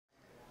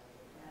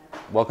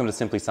Welcome to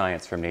Simply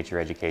Science from Nature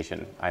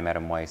Education. I'm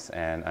Adam Weiss,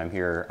 and I'm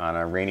here on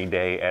a rainy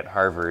day at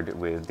Harvard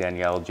with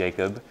Danielle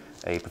Jacob,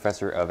 a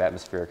professor of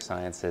atmospheric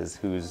sciences,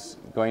 who's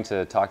going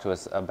to talk to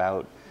us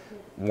about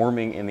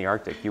warming in the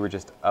Arctic. You were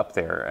just up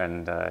there,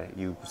 and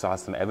you saw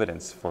some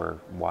evidence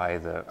for why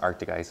the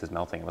Arctic ice is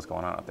melting and what's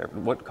going on up there.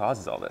 What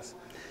causes all this?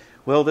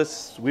 Well,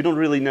 we don't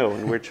really know,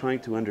 and we're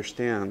trying to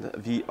understand.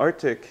 The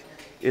Arctic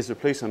is the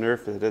place on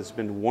Earth that has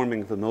been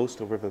warming the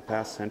most over the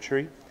past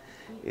century,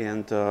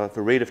 and the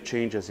rate of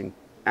change has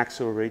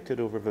accelerated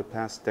over the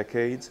past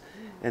decades,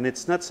 and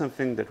it's not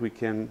something that we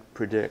can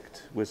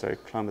predict with our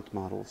climate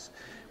models.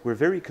 We're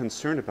very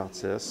concerned about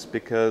this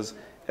because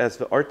as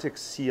the Arctic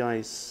sea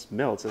ice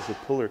melts, as the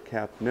polar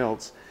cap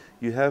melts,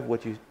 you have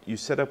you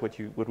set up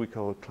what we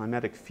call a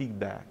climatic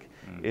feedback,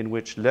 in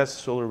which less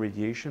solar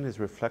radiation is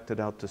reflected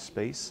out to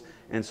space,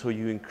 and so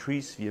you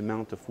increase the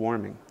amount of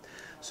warming.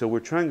 So we're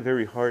trying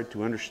very hard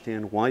to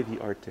understand why the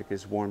Arctic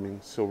is warming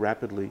so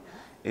rapidly,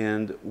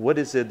 and what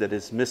is it that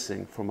is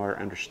missing from our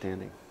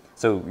understanding.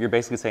 So you're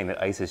basically saying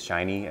that ice is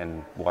shiny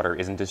and water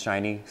isn't as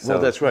shiny? Well,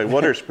 that's right.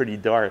 Water is pretty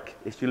dark.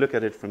 If you look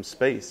at it from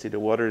space, see, the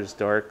water is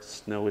dark,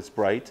 snow is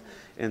bright,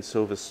 and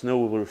so the snow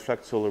will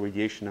reflect solar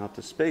radiation out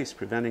to space,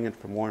 preventing it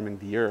from warming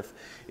the Earth.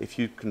 If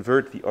you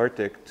convert the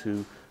Arctic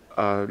to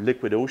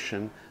liquid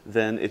ocean,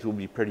 then it will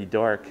be pretty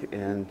dark,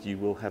 and you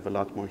will have a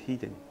lot more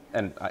heating.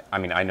 And I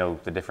mean, I know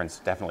the difference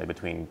definitely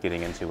between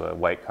getting into a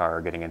white car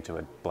or getting into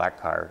a black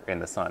car in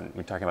the sun.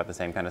 We're talking about the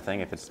same kind of thing.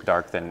 If it's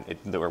dark, then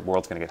the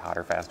world's going to get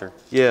hotter faster.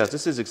 Yeah,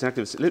 this is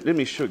exactly. Let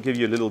me give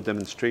you a little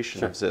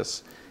demonstration of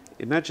this.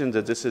 Imagine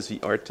that this is the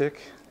Arctic.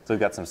 So we've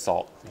got some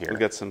salt here. We've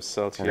got some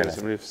salt here.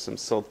 So we have some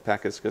salt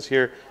packets, because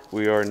here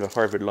we are in the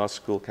Harvard Law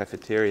School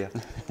cafeteria.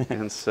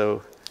 And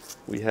so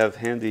we have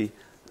handy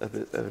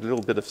a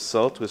little bit of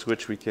salt with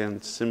which we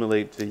can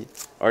simulate the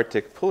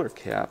Arctic polar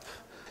cap.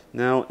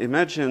 Now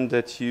imagine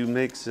that you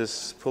make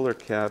this polar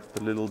cap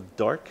a little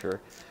darker.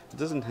 It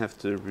doesn't have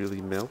to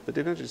really melt, but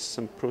imagine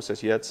some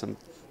process. You add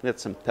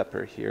some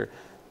pepper here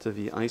to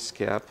the ice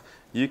cap.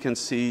 You can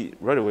see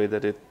right away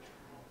that it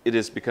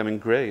is becoming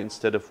gray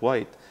instead of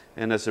white,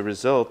 and as a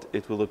result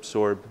it will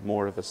absorb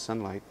more of the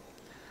sunlight.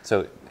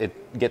 So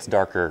it gets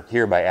darker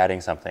here by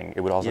adding something.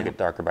 It would also get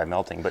darker by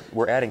melting, but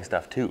we're adding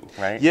stuff too,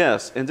 right?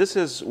 Yes, and this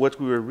is what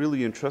we were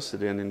really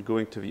interested in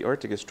going to the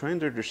Arctic, is trying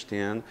to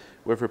understand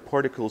whether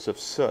particles of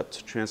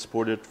soot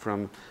transported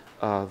from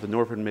the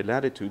northern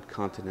mid-latitude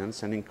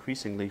continents and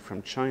increasingly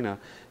from China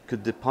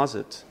could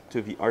deposit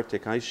to the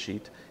Arctic ice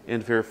sheet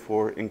and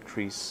therefore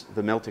increase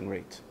the melting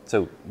rate.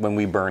 So when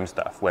we burn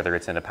stuff, whether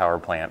it's in a power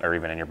plant or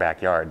even in your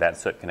backyard, that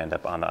soot can end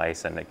up on the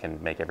ice and it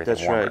can make everything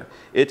warmer.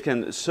 That's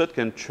right. Soot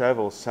can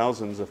travel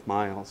thousands of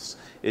miles.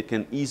 It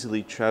can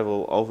easily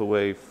travel all the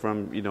way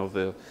from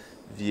the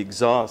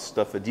exhaust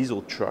of a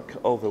diesel truck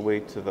all the way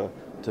to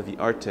the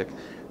Arctic.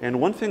 And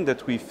one thing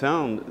that we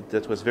found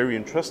that was very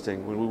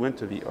interesting when we went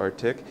to the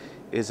Arctic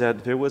is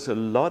that there was a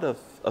lot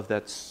of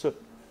that soot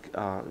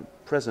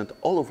present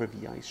all over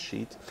the ice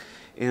sheet,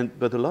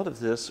 but a lot of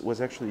this was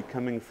actually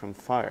coming from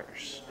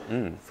fires,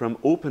 from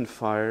open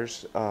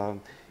fires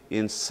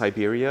in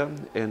Siberia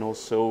and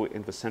also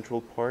in the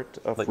central part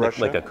of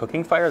Russia. Like a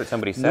cooking fire that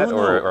somebody set,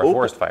 or a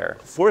forest fire?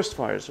 Forest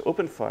fires,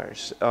 open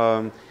fires.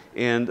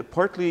 And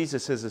partly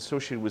this is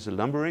associated with the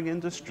lumbering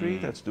industry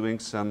that's doing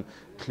some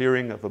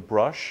clearing of a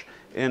brush,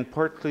 and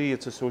partly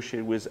it's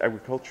associated with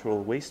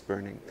agricultural waste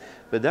burning.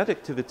 But that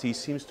activity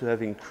seems to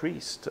have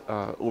increased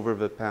over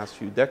the past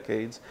few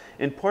decades,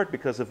 in part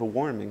because of the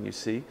warming, you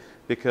see,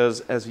 because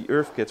as the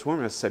Earth gets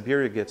warmer, as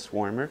Siberia gets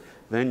warmer,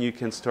 then you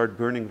can start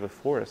burning the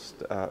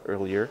forest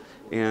earlier,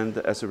 and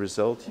as a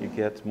result you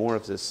get more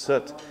of this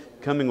soot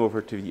coming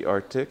over to the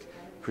Arctic,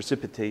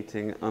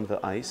 precipitating on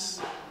the ice,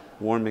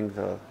 warming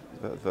the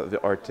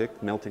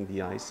Arctic, melting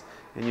the ice,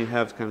 and you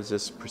have kind of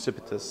this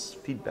precipitous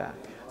feedback.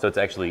 So it's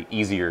actually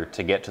easier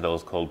to get to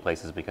those cold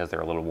places because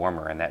they're a little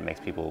warmer, and that makes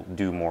people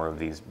do more of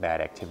these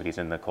bad activities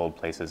in the cold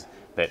places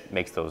that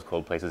makes those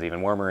cold places even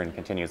warmer and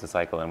continues the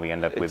cycle, and we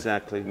end up with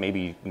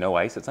maybe no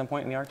ice at some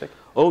point in the Arctic?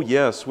 Oh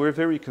yes, we're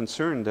very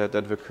concerned that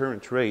at the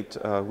current rate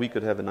we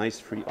could have an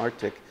ice-free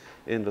Arctic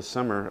in the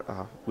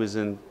summer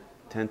within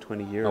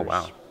 10-20 years. Oh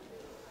wow.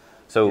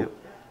 So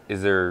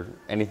is there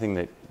anything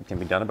that can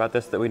be done about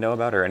this that we know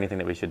about, or anything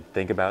that we should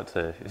think about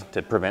to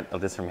prevent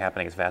this from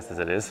happening as fast as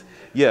it is?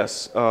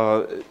 Yes.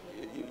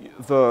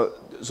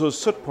 Those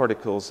soot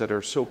particles that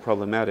are so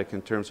problematic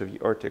in terms of the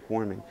Arctic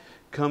warming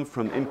come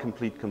from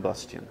incomplete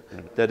combustion.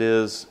 That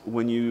is,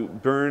 when you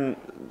burn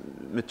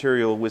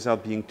material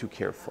without being too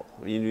careful,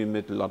 you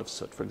emit a lot of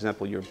soot. For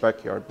example, your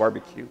backyard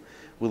barbecue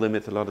will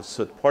emit a lot of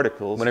soot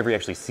particles. Whenever you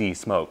actually see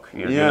smoke,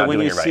 you're not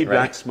doing it right, see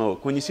black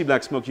smoke. When you see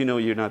black smoke, you know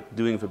you're not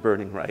doing the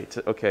burning right.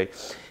 Okay,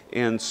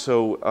 and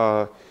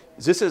so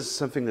this is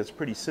something that's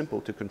pretty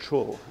simple to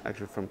control,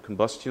 actually, from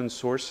combustion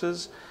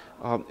sources.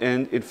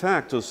 And in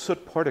fact, those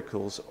soot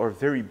particles are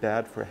very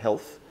bad for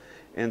health.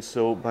 And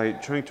so by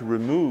trying to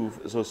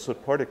remove those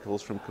soot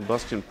particles from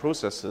combustion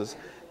processes,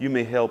 you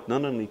may help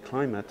not only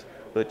climate,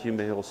 but you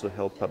may also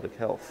help public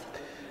health.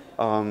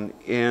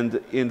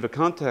 And in the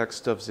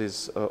context of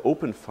these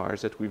open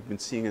fires that we've been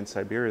seeing in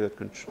Siberia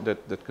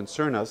that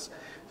concern us,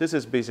 this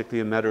is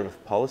basically a matter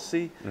of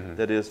policy.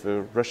 That is,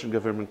 the Russian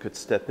government could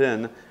step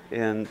in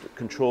and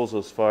control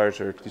those fires,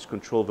 or at least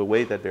control the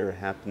way that they're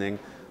happening,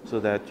 so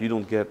that you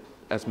don't get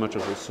as much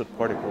of those soot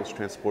particles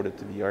transported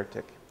to the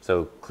Arctic.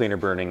 So cleaner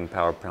burning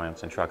power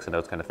plants and trucks and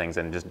those kind of things,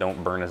 and just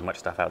don't burn as much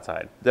stuff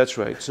outside. That's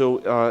right.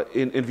 So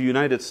in the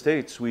United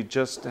States, we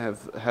just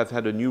have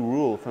had a new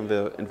rule from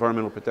the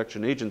Environmental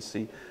Protection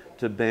Agency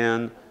to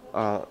ban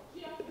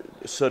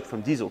soot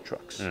from diesel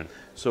trucks.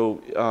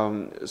 So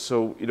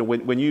you know,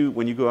 when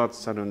you go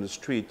outside on the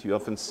street, you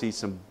often see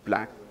some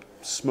black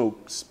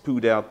smoke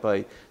spewed out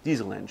by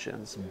diesel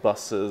engines,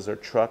 buses or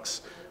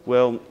trucks.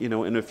 Well, you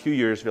know, in a few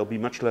years there'll be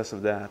much less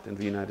of that in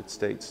the United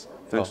States,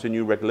 thanks to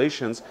new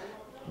regulations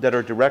that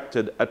are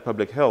directed at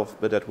public health,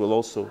 but that will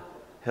also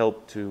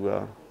help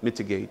to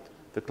mitigate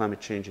the climate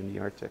change in the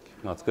Arctic.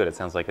 Well, it's good. It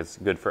sounds like it's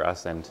good for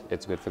us, and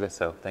it's good for this.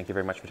 So thank you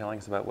very much for telling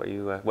us about what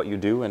you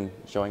do and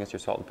showing us your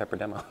salt and pepper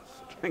demo.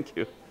 Thank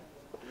you.